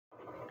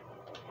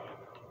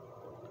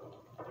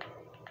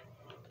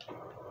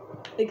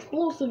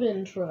Explosive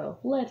intro.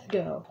 Let's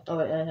go. Oh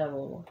wait, I have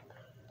one more.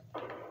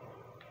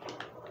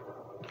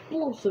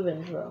 Explosive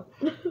intro.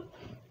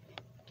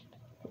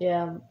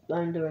 Yeah,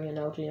 I'm doing an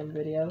LGM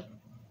video.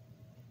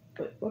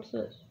 Wait, what's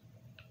this?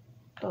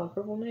 Oh,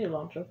 purple nade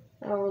launcher.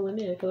 I don't really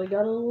need it because I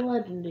got a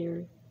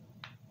legendary.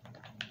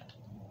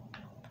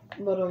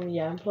 But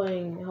yeah, I'm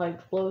playing high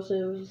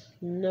explosives,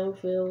 no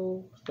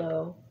fill,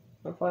 so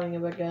I'm fighting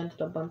up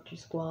against a bunch of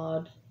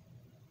squads.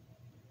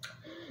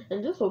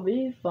 And this will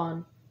be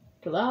fun,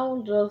 because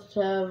I'll just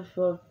have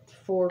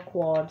 4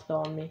 quads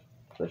on me,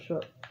 which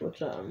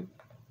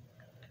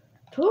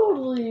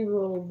totally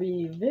will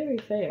be very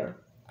fair.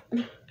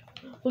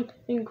 Like,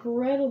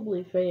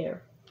 incredibly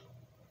fair.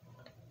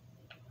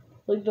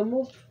 Like, the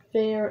most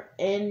fair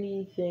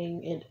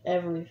anything and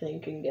everything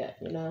can get,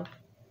 you know?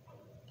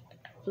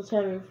 Just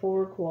having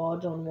 4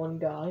 quads on one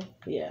guy,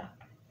 yeah.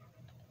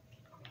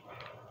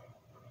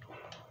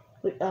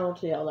 Like, I don't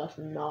see how that's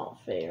not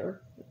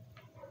fair.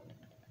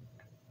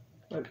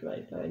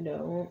 Right, I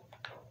don't.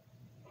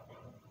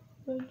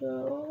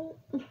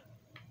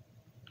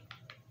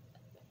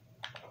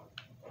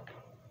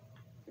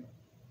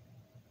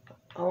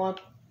 I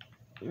want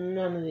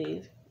none of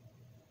these.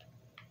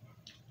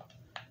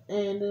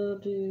 And I'll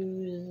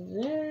do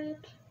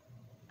that.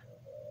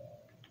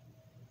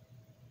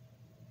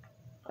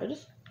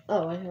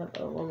 I have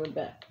a woman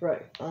back.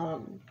 Right,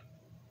 I'll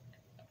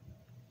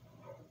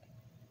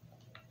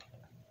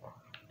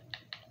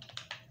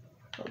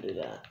do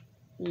that.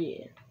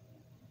 Yeah.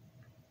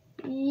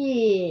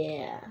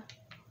 Yeah.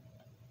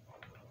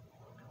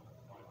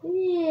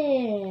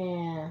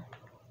 Yeah.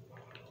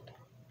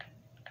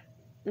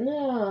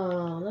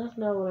 No, that's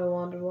not what I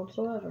wanted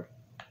whatsoever.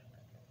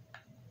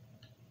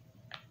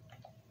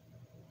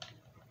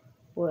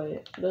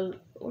 Wait,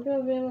 what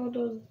kind of ammo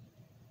does...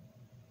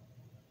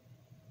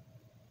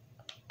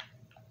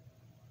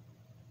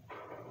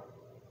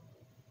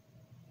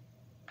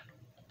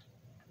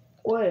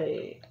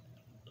 Wait.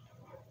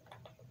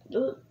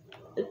 Does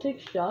it take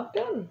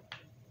shotgun?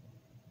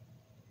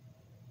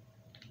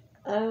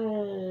 I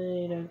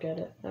don't get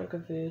it. I'm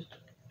confused.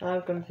 I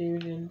have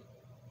confusion.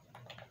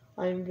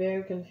 I'm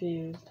very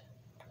confused.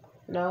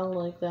 Not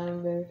like that,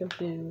 I'm very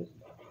confused.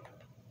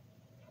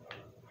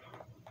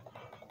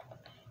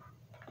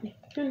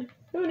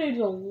 Who needs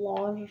a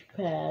launch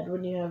pad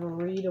when you have a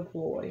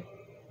redeploy?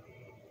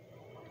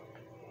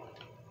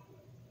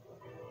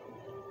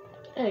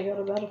 Hey, I got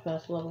a battle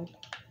pass level.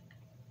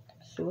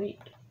 Sweet.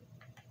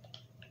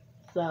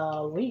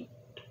 Sweet.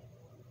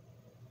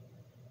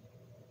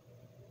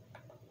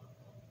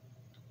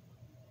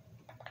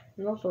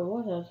 And also,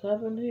 what has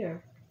happened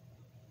here?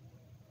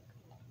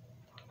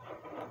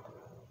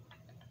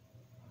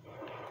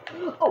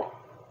 Oh!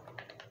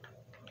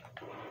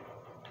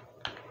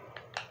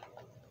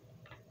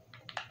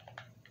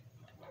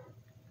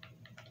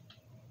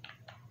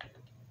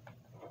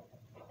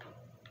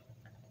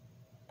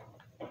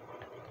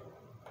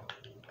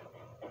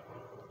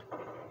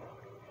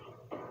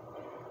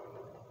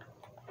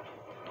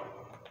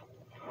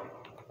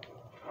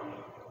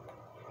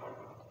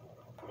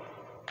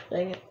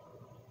 Dang it.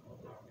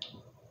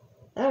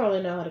 I don't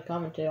really know how to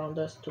commentate on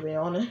this, to be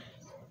honest.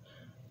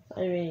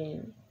 I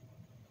mean...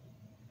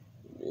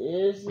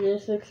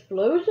 There's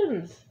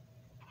explosions!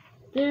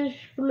 There's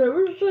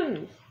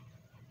explosions!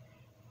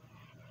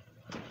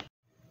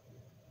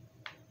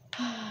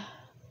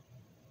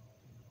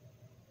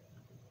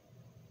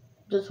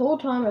 This whole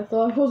time I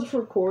thought I was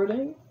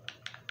recording,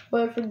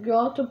 but I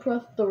forgot to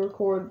press the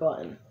record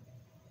button.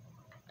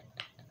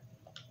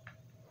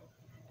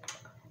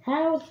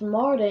 How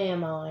smart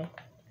am I?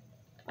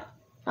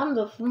 I'm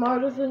the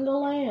smartest in the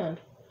land.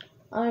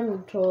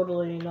 I'm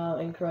totally not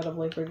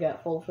incredibly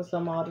forgetful for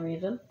some odd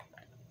reason.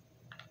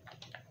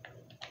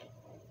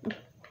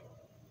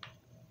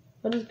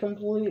 I just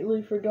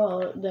completely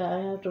forgot that I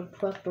have to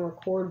press the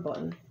record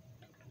button.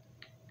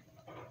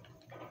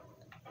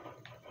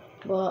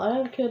 Well, I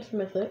have Kids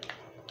Mythic,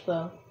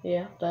 so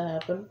yeah,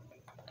 that happened.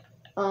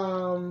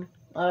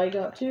 I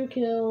got 2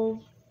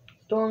 kills.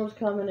 Storm's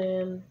coming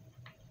in.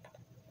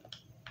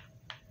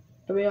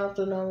 To be honest,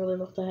 there's not really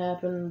much to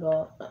happen,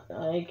 but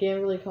I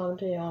can't really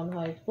commentate on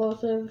high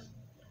explosives.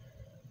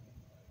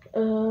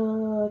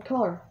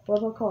 Car. What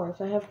about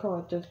cars? I have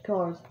cars. There's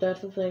cars.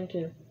 That's the thing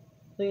too.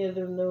 The thing is,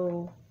 there's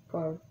no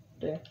car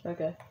there.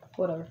 Okay,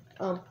 whatever.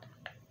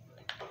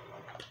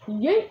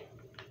 Yay!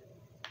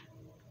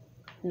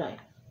 Nice.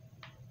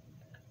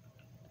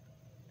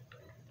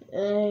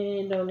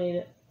 I don't need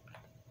it.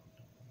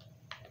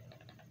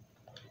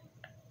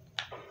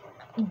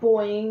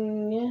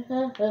 Boing.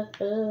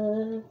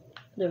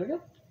 There we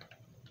go.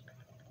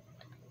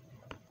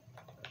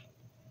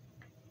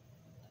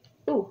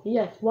 Oh,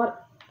 yes,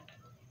 what?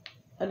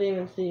 I didn't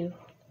even see you.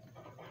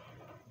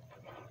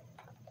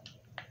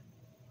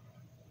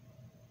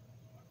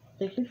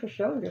 Thank you for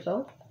showing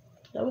yourself.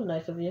 That was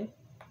nice of you.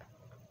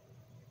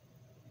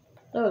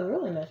 That was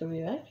really nice of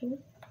you, actually.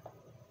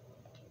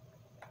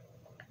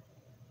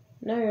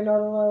 Now you're not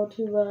allowed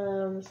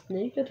to,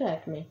 sneak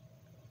attack me.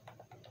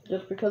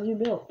 Just because you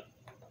built.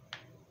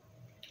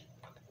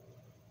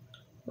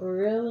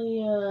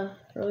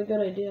 Really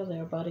good idea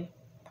there, buddy.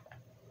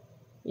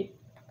 Yep.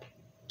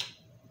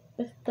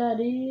 Best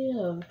idea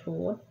of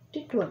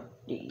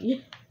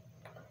 2020.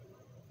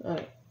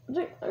 Alright.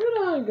 I'm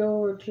gonna go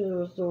over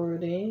to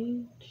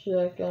authority,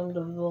 check on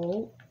the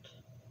vault,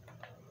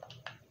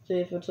 see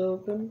if it's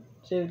open,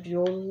 see if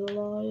Jules is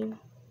alive,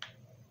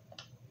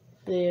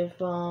 see if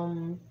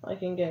I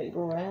can get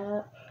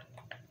grab,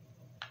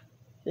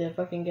 see if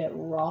I can get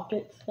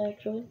rockets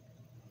actually.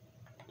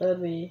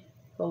 That'd be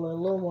probably a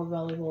little more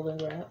valuable than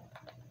grab.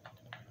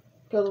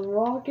 Because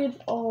rockets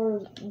are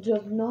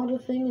just not a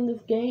thing in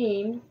this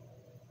game.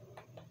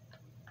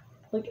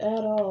 Like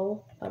at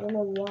all. I don't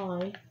know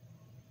why.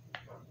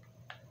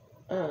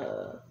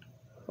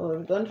 Well,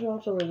 there's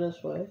gunshots over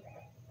this way.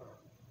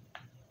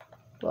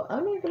 But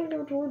I'm not gonna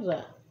go towards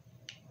that.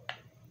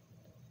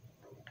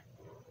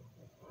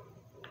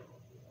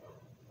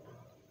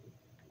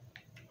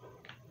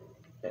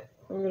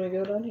 I'm gonna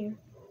go down here.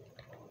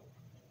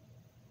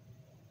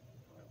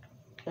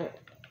 Alright.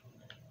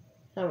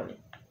 How many?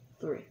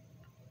 3.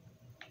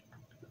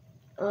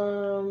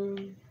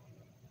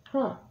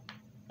 Huh.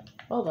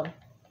 Hold on.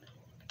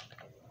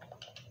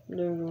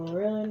 There's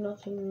really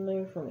nothing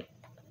there for me.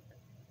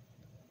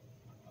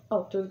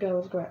 Oh, this guy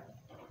was crap.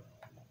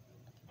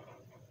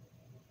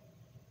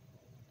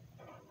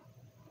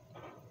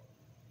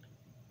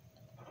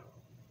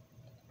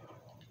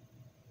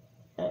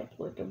 Act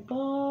like a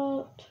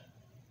bot.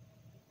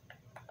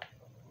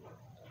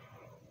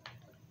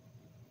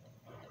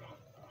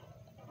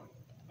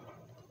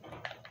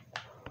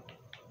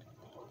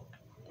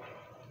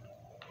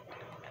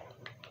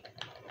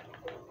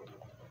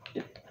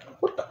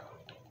 What the?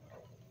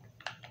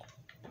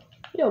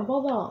 Yo,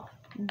 buzz off.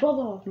 Buzz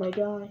off, my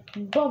guy.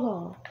 Buzz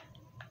off.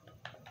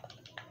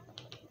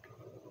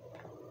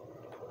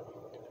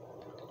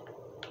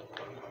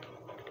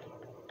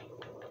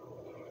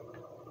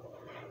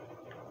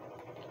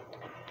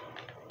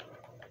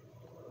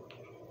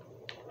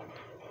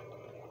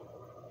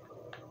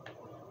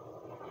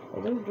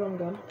 Oh, there's a drum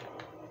gun.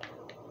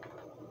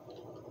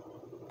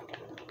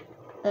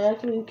 I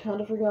actually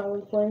kind of forgot I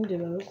was playing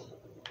duos.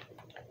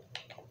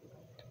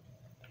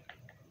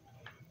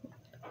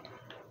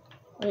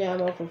 Oh, yeah,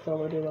 I'm also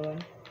solo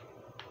duoing.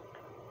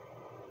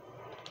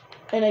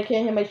 And I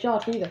can't hit my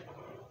shots either.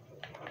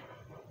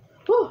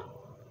 Whew!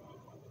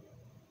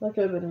 That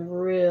could have been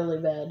really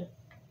bad.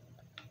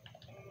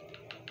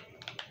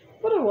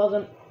 But it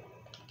wasn't.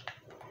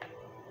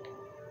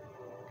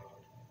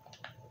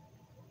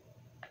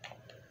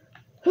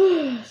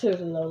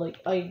 Seriously though,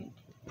 like, I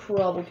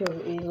probably could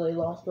have easily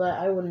lost that.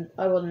 I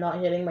was not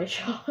hitting my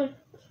shot.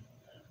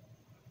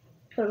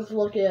 I was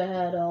lucky I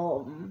had,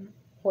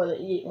 for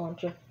the eat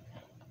launcher.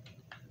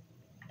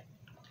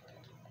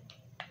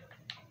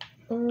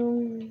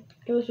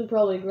 Guess I should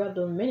probably grab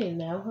the minis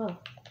now, huh?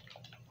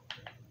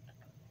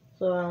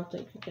 So I don't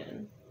think you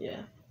can,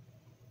 yeah.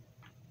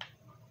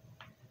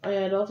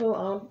 And also,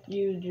 I don't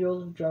use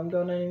Jules' drum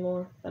gun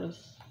anymore. I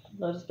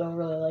just don't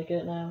really like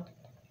it now.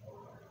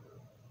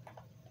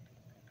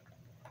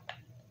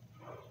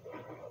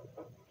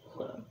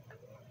 So.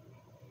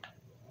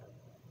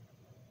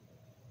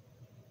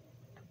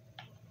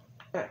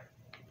 Alright.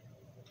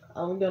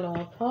 I'm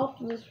gonna pop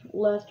this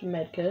last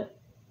medkit.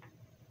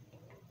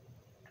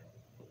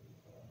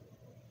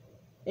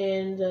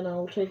 And then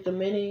I'll take the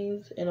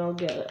minis and I'll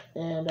get it.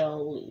 And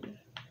I'll leave.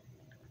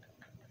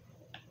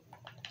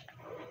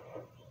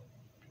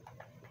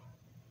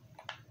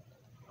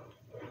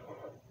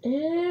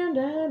 And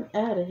I'm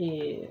out of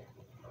here.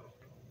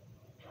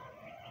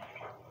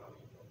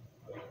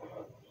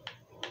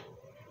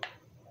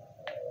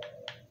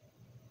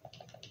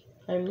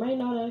 I might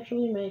not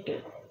actually make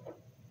it.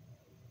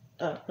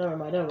 Oh, never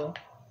mind, I will.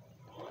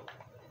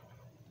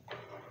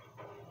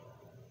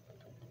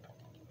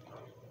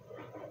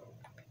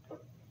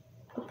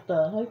 What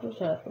the heck was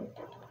happening?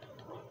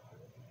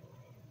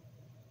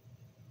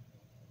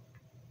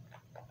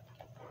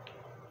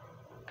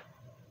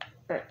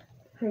 Alright,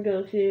 I'm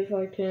gonna see if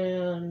I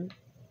can...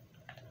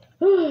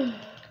 Alright,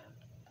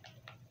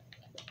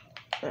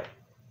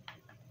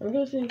 I'm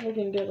gonna see if I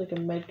can get like a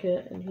med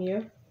kit in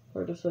here.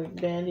 Or just like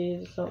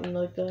bandies or something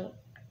like that.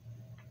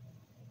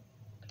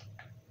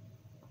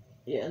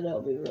 Yeah,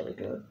 that'll be really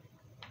good.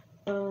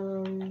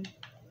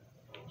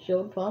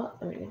 Shield pot,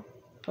 okay,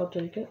 I'll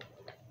take it.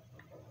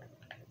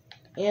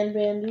 And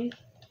bandies,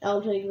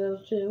 I'll take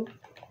those too.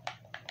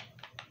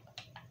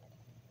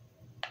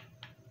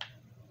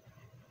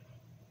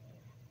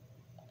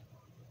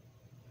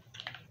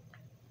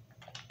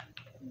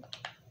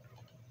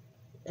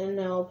 And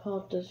now I'll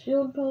pop the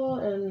shield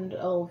pot and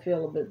I'll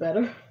feel a bit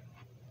better.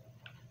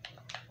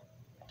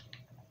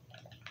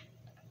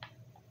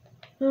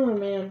 Oh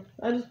man,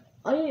 I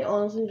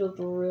honestly just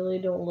really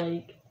don't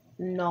like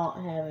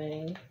not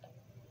having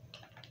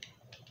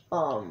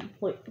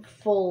like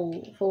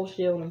full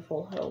shield and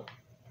full health.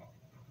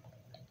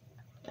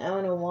 I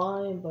don't know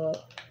why,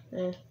 but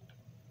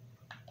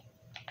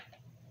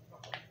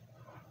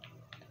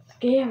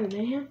scary,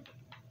 man.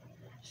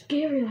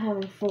 Scary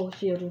having full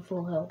shield and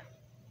full health.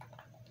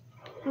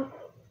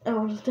 I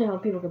don't understand how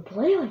people can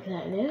play like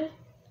that, dude.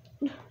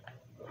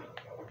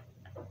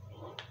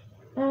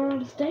 I don't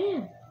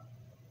understand.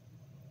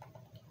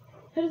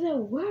 How does that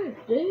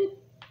work, dude?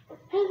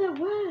 How does that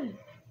work?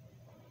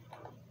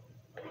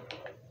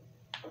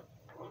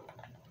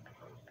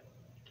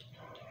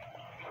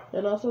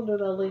 And also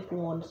did at least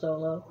one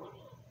solo.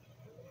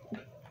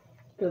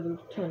 Because there's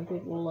 10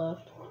 people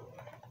left.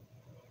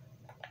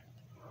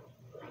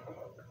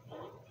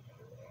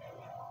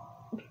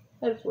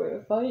 I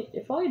swear,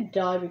 if I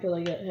die because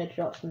I get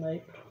headshot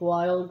sniped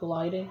while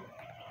gliding,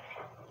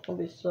 I'll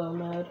be so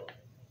mad.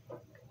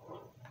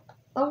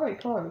 Oh right,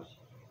 cars.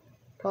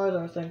 Cars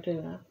are a thing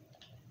too now.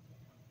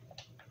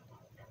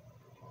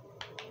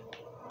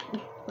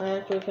 I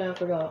actually kind of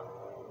forgot.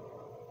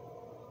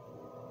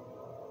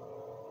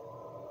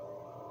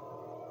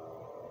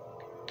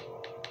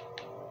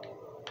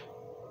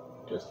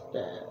 Just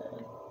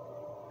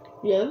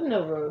yeah, there's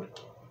no road.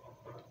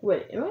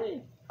 Wait, am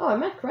I? Oh,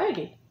 I'm at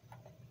Craggy.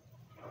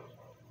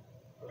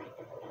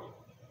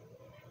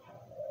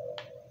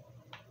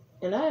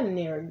 And I'm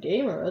near a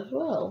gamer as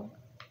well.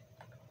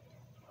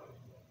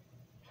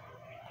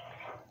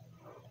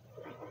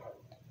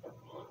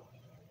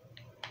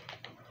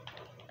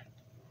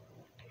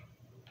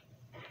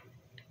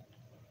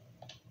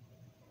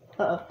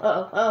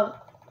 Uh-oh.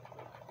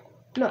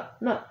 No.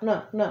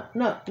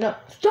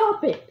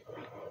 Stop it!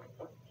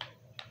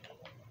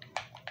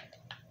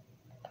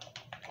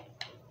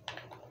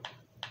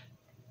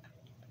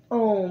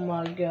 Oh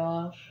my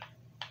gosh.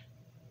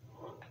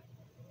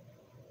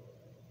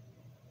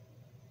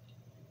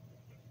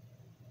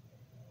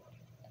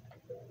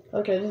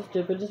 Okay, this is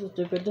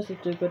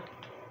stupid.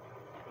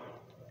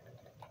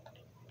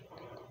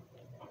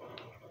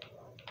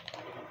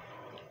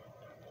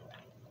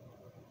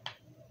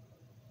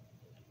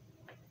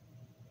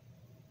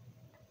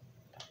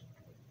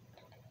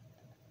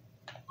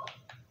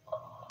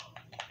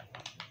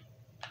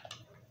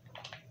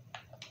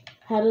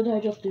 How did I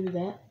just do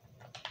that?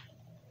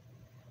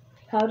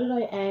 How did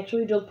I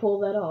actually just pull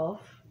that off?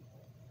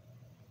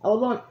 I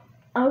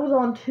was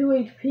on 2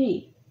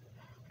 HP.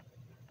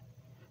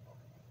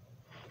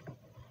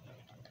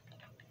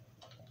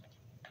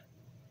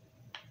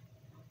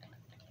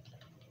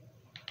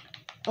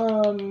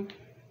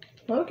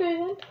 Okay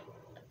then.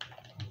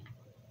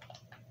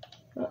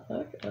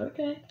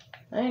 Okay.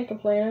 I ain't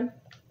complaining.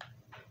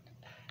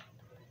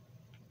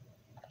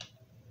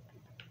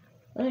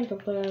 I ain't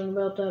complaining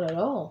about that at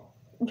all.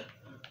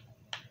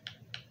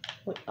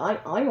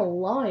 I'm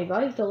alive.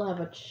 I still have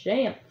a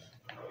chance.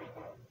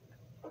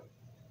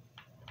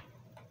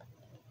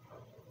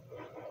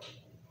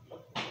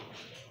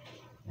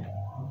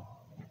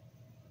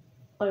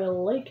 I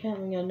like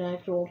having an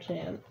actual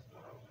chance.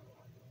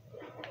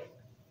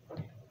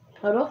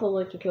 I'd also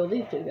like to kill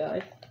these two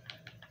guys.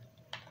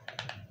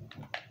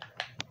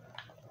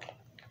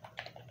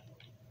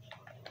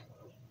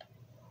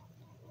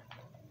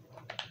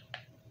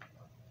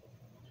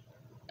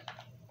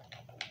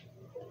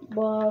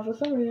 But for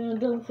some reason, it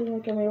doesn't seem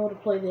like I'm able to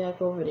play the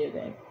actual video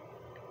game.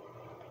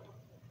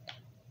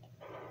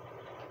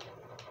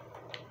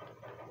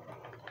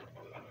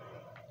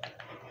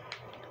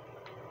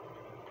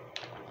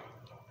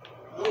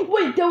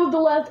 Wait, that was the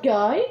last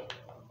guy?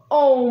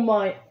 Oh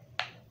my...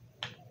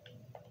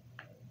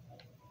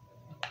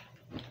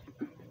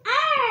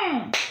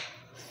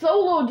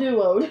 Solo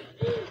duoed.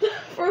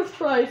 First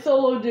try,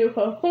 solo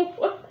duo.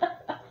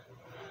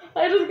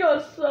 I just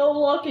got so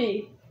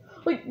lucky.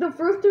 Like, the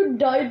first dude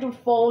died to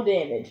fall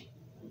damage.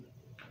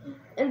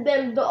 And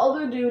then the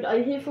other dude,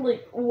 I hit for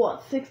like,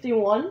 what,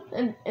 61?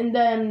 And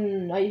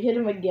then I hit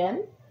him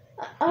again?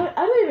 I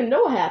don't even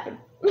know what happened.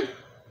 That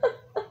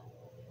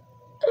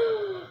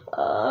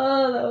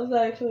was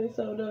actually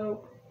so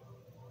dope.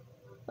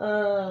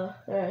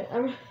 Alright,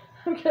 I'm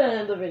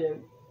gonna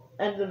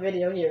end the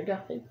video here,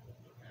 guys.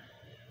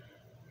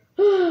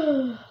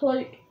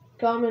 Like,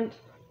 comment,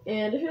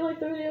 and if you like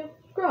the video,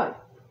 subscribe.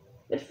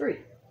 It's free.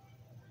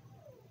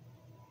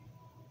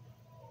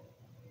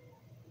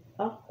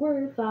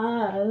 Awkward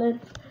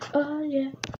silence. Oh yeah.